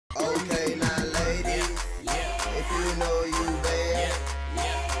know you bad.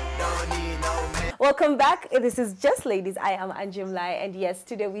 Don't need no man. Welcome back. This is Just Ladies. I am Anjum Lai, and yes,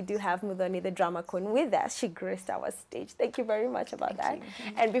 today we do have Muthoni, the drama queen, with us. She graced our stage. Thank you very much about that.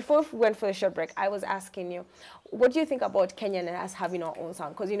 And before we went for a short break, I was asking you, what do you think about Kenyan and us having our own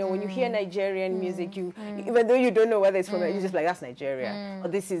sound? Because, you know, when you hear Nigerian music, even though you don't know whether it's from, you're just like, that's Nigeria, or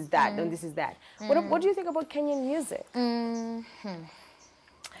this is that, and this is that. What do you think about Kenyan music?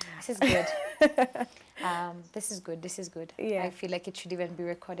 This is good. This is good. This is good. Yeah. I feel like it should even be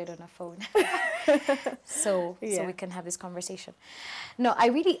recorded on a phone, so we can have this conversation. No,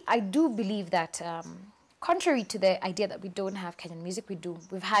 I do believe that contrary to the idea that we don't have Kenyan music, we do.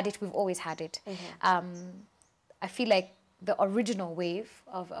 We've had it. We've always had it. I feel like the original wave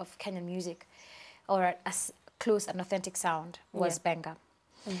of Kenyan music, or a close and authentic sound, was Benga.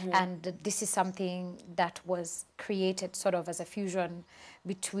 And this is something that was created sort of as a fusion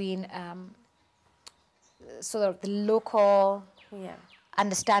between sort of the local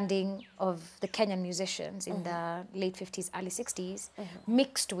understanding of the Kenyan musicians in the late 50s, early 60s,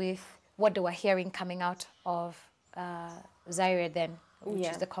 mixed with what they were hearing coming out of Zaire then, which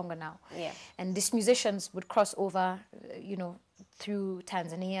is the Congo now. And these musicians would cross over, you know, through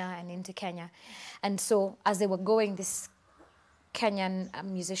Tanzania and into Kenya. And so as they were going, this Kenyan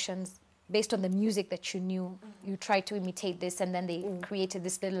musicians, based on the music that you knew, you tried to imitate this, and then they created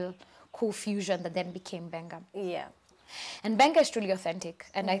this little cool fusion that then became Benga. And Benga is truly authentic,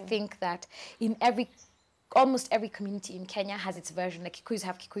 and I think that in almost every community in Kenya has its version. Like Kikuyus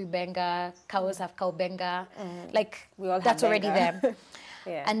have Kikuyu Benga, Kaos have Kao Benga, like that's already there.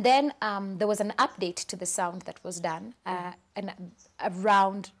 And then there was an update to the sound that was done, and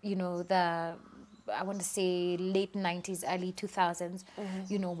around, you know, I want to say late 90s, early 2000s,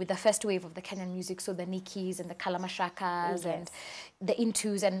 you know, with the first wave of the Kenyan music, so the Nikis and the Kalamashakas and the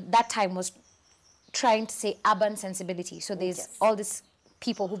Intus, and that time was trying to say urban sensibility. So there's all these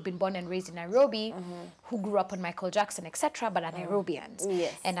people who've been born and raised in Nairobi, who grew up on Michael Jackson, etc., but are Nairobians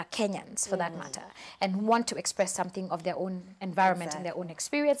and are Kenyans for that matter, and want to express something of their own environment and their own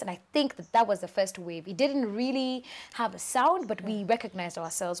experience. And I think that that was the first wave. It didn't really have a sound, but we recognized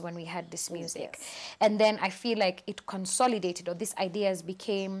ourselves when we heard this music. And then I feel like it consolidated, or these ideas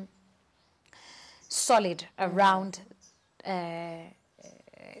became solid around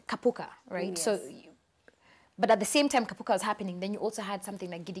Kapuka, right? So. But at the same time Kapuka was happening, then you also had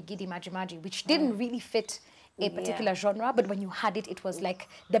something like Gidi Gidi Maji Maji, which didn't really fit a particular genre, but when you had it, it was like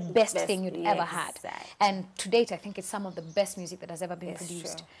the best thing you'd ever had. And to date, I think it's some of the best music that has ever been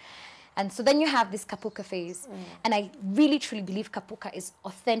produced. And so then you have this Kapuka phase, and I really truly believe Kapuka is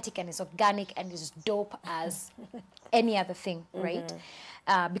authentic and is organic and is dope as any other thing, right?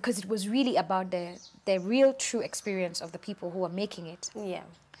 Because it was really about the real true experience of the people who were making it.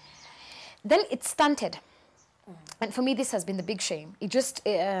 Then it stunted. And for me, this has been the big shame. It just,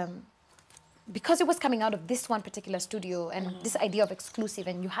 because it was coming out of this one particular studio and this idea of exclusive,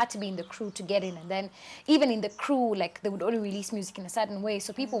 and you had to be in the crew to get in, and then even in the crew, like, they would only release music in a certain way,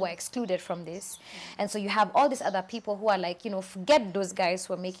 so people were excluded from this. And so you have all these other people who are like, you know, forget those guys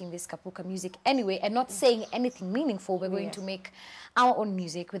who are making this Kapuka music anyway and not saying anything meaningful. We're going to make our own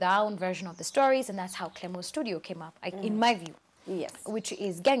music with our own version of the stories, and that's how Clemo's studio came up, in my view. Which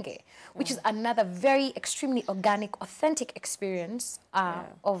is Genge, which is another very extremely organic, authentic experience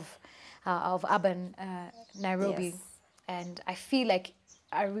of urban Nairobi. And I feel like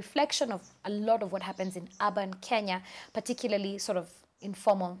a reflection of a lot of what happens in urban Kenya, particularly sort of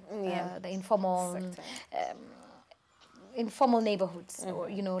informal, the informal neighborhoods, or,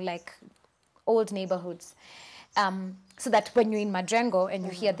 you know, like old neighborhoods. So that when you're in Majengo and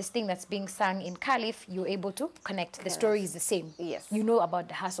you hear this thing that's being sung in Caliph, you're able to connect. The story is the same. You know about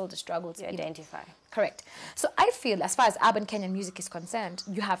the hustle, the struggles. You identify. Correct. So I feel, as far as urban Kenyan music is concerned,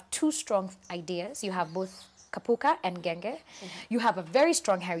 you have two strong ideas. You have both Kapuka and Genge. You have a very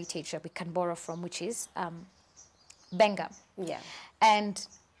strong heritage that we can borrow from, which is Benga.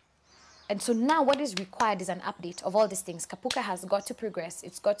 And so now what is required is an update of all these things. Kapuka has got to progress.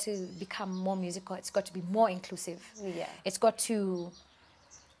 It's got to become more musical. It's got to be more inclusive. It's got to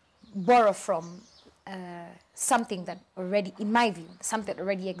borrow from something that already, in my view, something that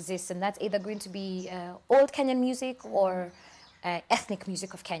already exists. And that's either going to be old Kenyan music or ethnic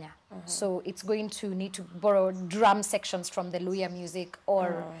music of Kenya. So it's going to need to borrow drum sections from the Luya music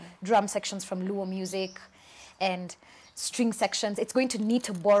or drum sections from Luo music and string sections. It's going to need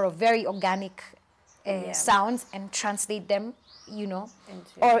to borrow very organic sounds and translate them, you know,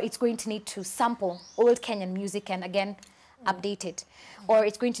 or it's going to need to sample old Kenyan music and again update it, or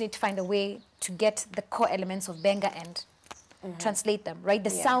it's going to need to find a way to get the core elements of Benga and translate them, right? The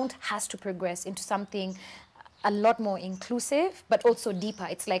sound has to progress into something a lot more inclusive, but also deeper.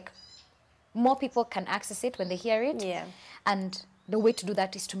 It's like more people can access it when they hear it. Yeah. And the way to do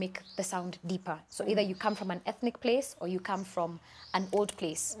that is to make the sound deeper. So either you come from an ethnic place or you come from an old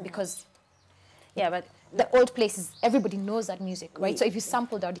place, because but the old places, everybody knows that music, right? So if you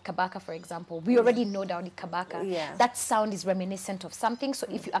sample Daudi Kabaka, for example, we already know Daudi Kabaka. Yeah. That sound is reminiscent of something. So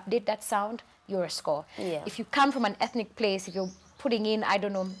if you update that sound, you're a score. Yeah. If you come from an ethnic place, if you're putting in, I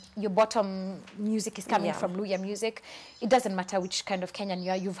don't know, your bottom music is coming from Luya music, it doesn't matter which kind of Kenyan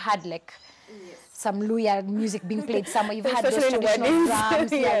you are. You've had like some Luya music being played somewhere. You've had those Especially traditional weddings.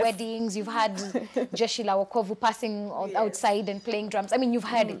 drums, Yes. weddings. You've had Jeshi La Wokovu passing outside and playing drums. I mean, you've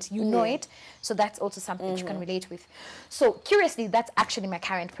heard it. You know it. So that's also something that you can relate with. So curiously, that's actually my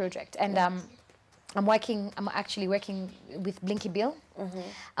current project. And I'm actually working with Blinky Bill.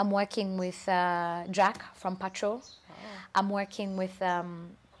 I'm working with Jack from Patrol. I'm working with Kagwe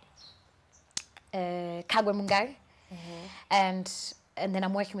Mungai. And then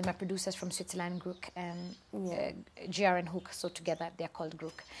I'm working with my producers from Switzerland, Grook, and GR and Hook. So together, they're called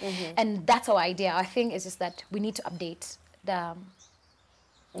Grook. And that's our idea. Our thing is just that we need to update the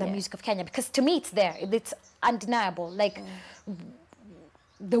music of Kenya, because to me, it's there. It's undeniable. Like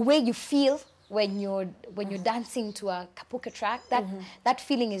the way you feel when you're dancing to a Kapuka track, that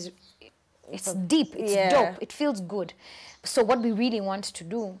feeling is deep. It's dope. It feels good. So what we really want to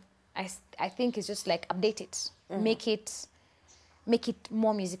do, I think, is just like update it, make it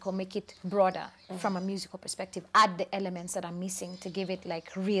more musical, make it broader from a musical perspective, add the elements that are missing to give it like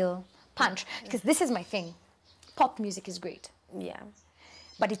real punch. Because this is my thing. Pop music is great. Yeah.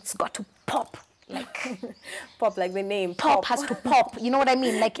 But it's got to pop. Like Pop, like the name. Pop has to pop. You know what I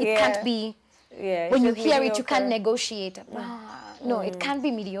mean? Like it can't be, when you hear it, you can't negotiate. No, it can't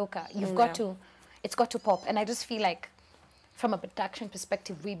be mediocre. You've got to, it's got to pop. And I just feel like from a production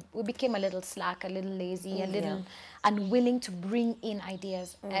perspective, we became a little slack, a little lazy, a little unwilling to bring in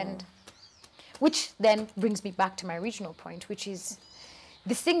ideas. And which then brings me back to my original point, which is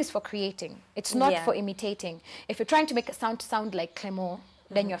this thing is for creating. It's not for imitating. If you're trying to make a sound like Clément,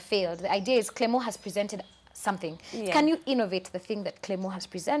 then you're failed. The idea is Clément has presented something. Can you innovate the thing that Clément has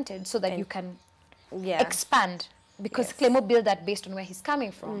presented so that you can expand? Because Clément built that based on where he's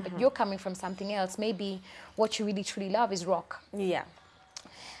coming from, but you're coming from something else. Maybe what you really truly love is rock. Yeah.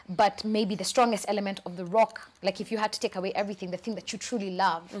 But maybe the strongest element of the rock, like if you had to take away everything, the thing that you truly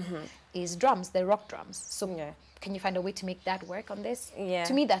love is drums, the rock drums. So can you find a way to make that work on this?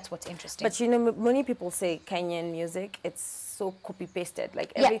 To me, that's what's interesting. But you know, many people say Kenyan music, it's so copy-pasted.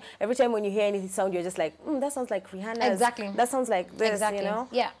 Like every time when you hear any sound, you're just like, that sounds like Rihanna's. Exactly. That sounds like this, you know?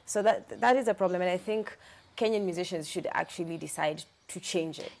 Yeah. So that is a problem. And I think Kenyan musicians should actually decide to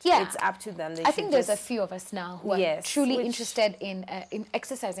change it. Yeah. It's up to them. I think there's a few of us now who are truly interested in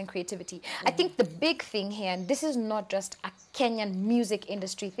exercising creativity. I think the big thing here, and this is not just a Kenyan music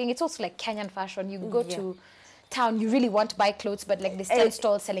industry thing, it's also like Kenyan fashion. You go to town, you really want to buy clothes, but like there's 10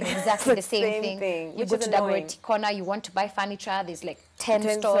 stalls selling exactly the same thing. You go to Dagoretti corner, you want to buy furniture, there's like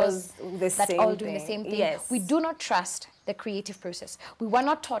 10 stores that all doing the same thing. Yes. We do not trust the creative process. We were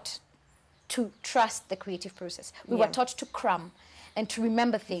not taught to trust the creative process. We were taught to cram and to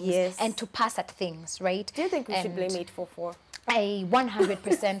remember things and to pass at things, right? Do you think we should blame 844? I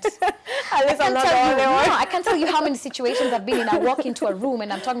 100%. I can't tell you how many situations I've been in. I walk into a room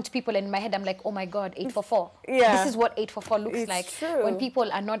and I'm talking to people and in my head I'm like, oh my God, 844. This is what 844 looks like. True. When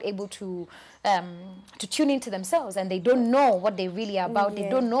people are not able to tune into themselves and they don't know what they really are about. They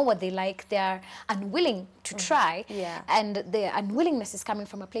don't know what they like. They are unwilling to try. And their unwillingness is coming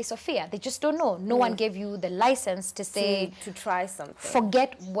from a place of fear. They just don't know. No one gave you the license to say, to try something.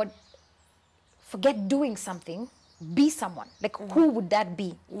 Forget doing something. Be someone. Like, who would that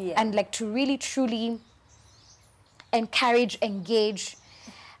be? And like to really, truly encourage, engage,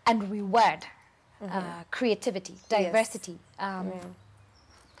 and reward creativity, diversity.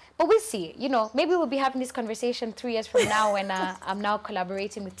 But we'll see. You know, maybe we'll be having this conversation 3 years from now when I'm now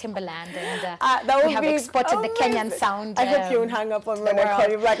collaborating with Timbaland and we have exported the Kenyan sound. I hope you won't hang up on me when I call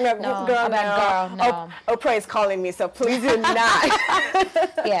you back. No, girl. Oprah is calling me, so please do not.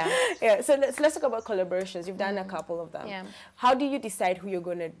 So let's talk about collaborations. You've done a couple of them. How do you decide who you're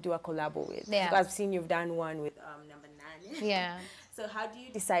going to do a collab with? Because I've seen you've done one with Number 9. So how do you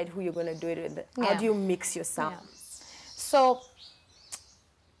decide who you're going to do it with? How do you mix your sounds? So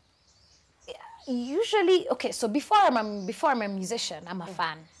usually, so before I'm a musician, I'm a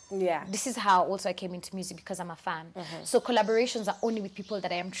fan. This is how also I came into music, because I'm a fan. So collaborations are only with people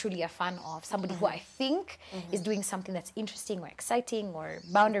that I am truly a fan of. Somebody who I think is doing something that's interesting or exciting or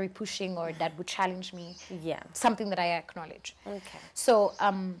boundary pushing or that would challenge me. Something that I acknowledge. So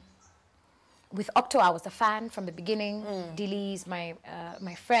with Octo, I was a fan from the beginning. Dilly is my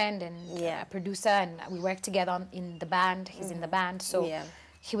my friend and producer, and we worked together in the band. He's in the band, so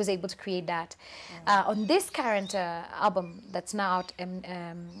he was able to create that. On this current album that's now out,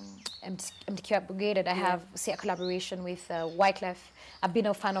 MDQ Upgraded, I have a collaboration with Wyclef. I've been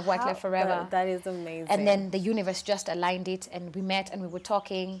a fan of Wyclef forever. That is amazing. And then the universe just aligned it, and we met and we were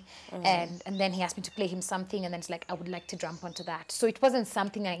talking, and then he asked me to play him something, and then it's like, I would like to jump onto that. So it wasn't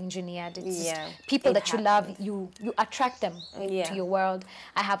something I engineered. It's just people that you love, you attract them to your world.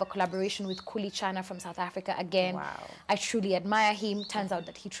 I have a collaboration with Kuli Chana from South Africa again. Wow. I truly admire him. Turns out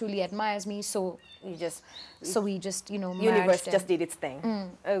that he truly admires me. So we just, you know, universe just did its thing.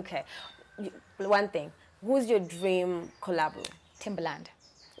 Okay. One thing. Who's your dream collabo? Timberland.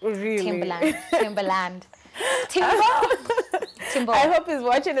 Really? Timberland. Timbo. I hope he's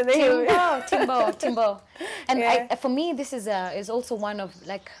watching and then Timbo. And for me, this is also one of,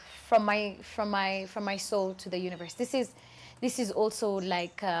 like, from my soul to the universe. This is also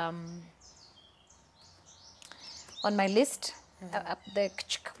like on my list.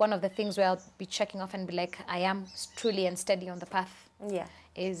 One of the things where I'll be checking off and be like, I am truly and steady on the path. Yeah.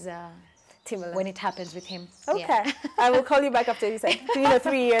 Is Timberland. When it happens with him. Okay. I will call you back after you said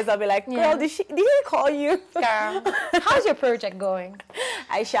 3 years. I'll be like, girl, did he call you? Girl, how's your project going?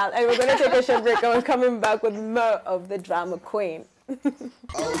 I shall. And we're going to take a short break and we're coming back with more of the Drama Queen.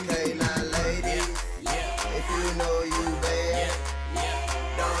 Okay, now ladies, if you know you bad,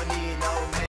 don't need